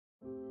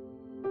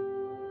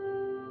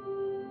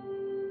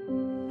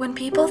When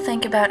people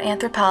think about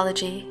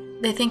anthropology,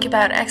 they think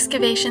about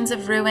excavations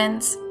of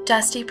ruins,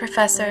 dusty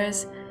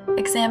professors,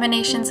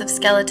 examinations of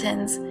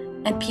skeletons,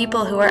 and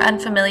people who are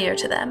unfamiliar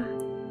to them.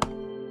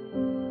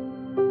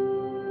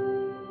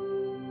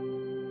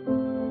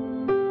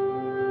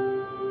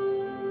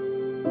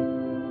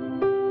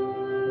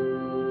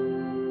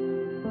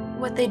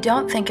 What they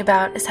don't think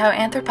about is how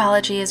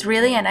anthropology is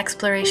really an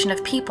exploration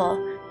of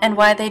people and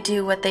why they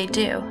do what they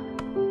do.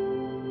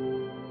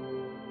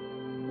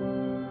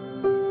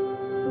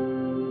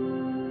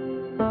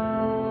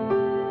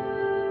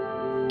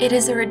 It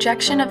is a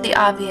rejection of the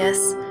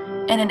obvious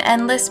and an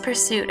endless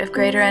pursuit of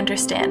greater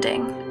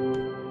understanding.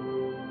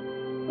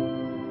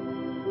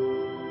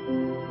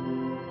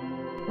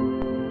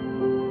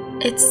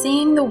 It's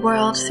seeing the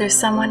world through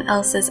someone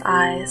else's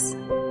eyes.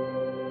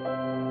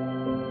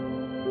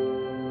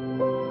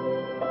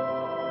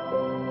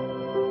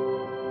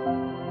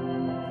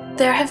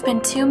 There have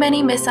been too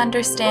many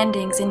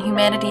misunderstandings in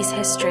humanity's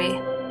history,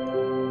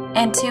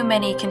 and too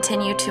many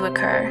continue to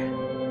occur.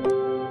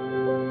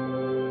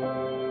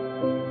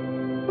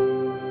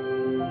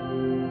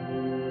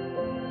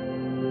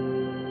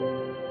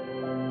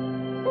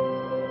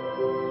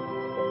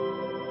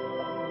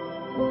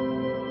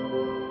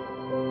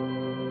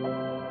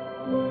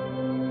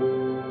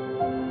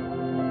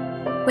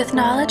 With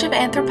knowledge of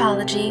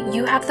anthropology,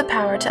 you have the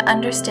power to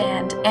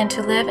understand and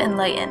to live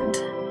enlightened.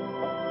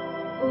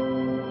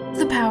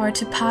 The power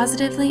to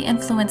positively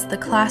influence the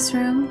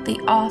classroom, the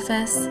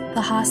office,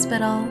 the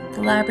hospital,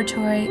 the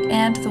laboratory,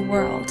 and the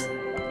world.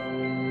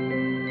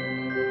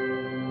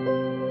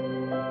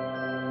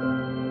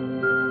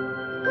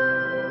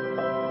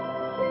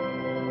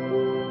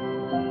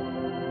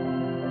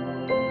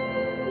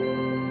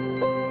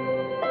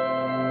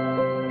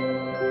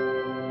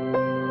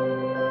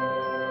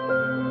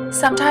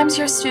 Sometimes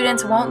your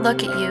students won't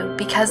look at you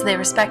because they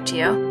respect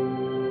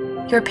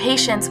you. Your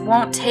patients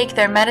won't take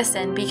their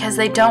medicine because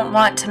they don't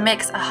want to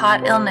mix a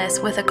hot illness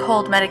with a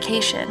cold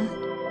medication.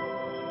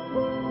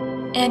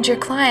 And your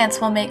clients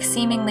will make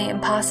seemingly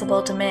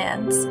impossible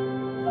demands.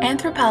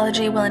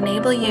 Anthropology will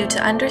enable you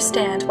to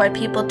understand why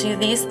people do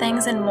these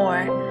things and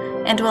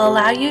more, and will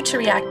allow you to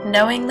react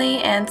knowingly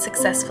and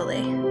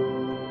successfully.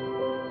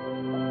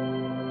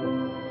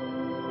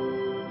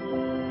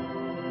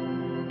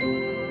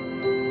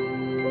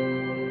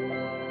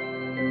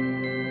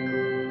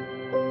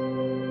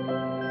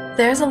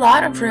 There's a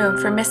lot of room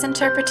for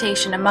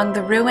misinterpretation among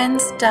the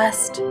ruins,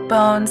 dust,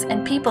 bones,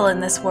 and people in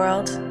this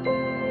world.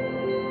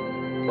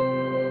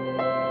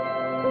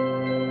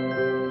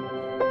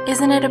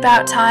 Isn't it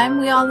about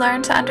time we all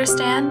learn to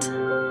understand?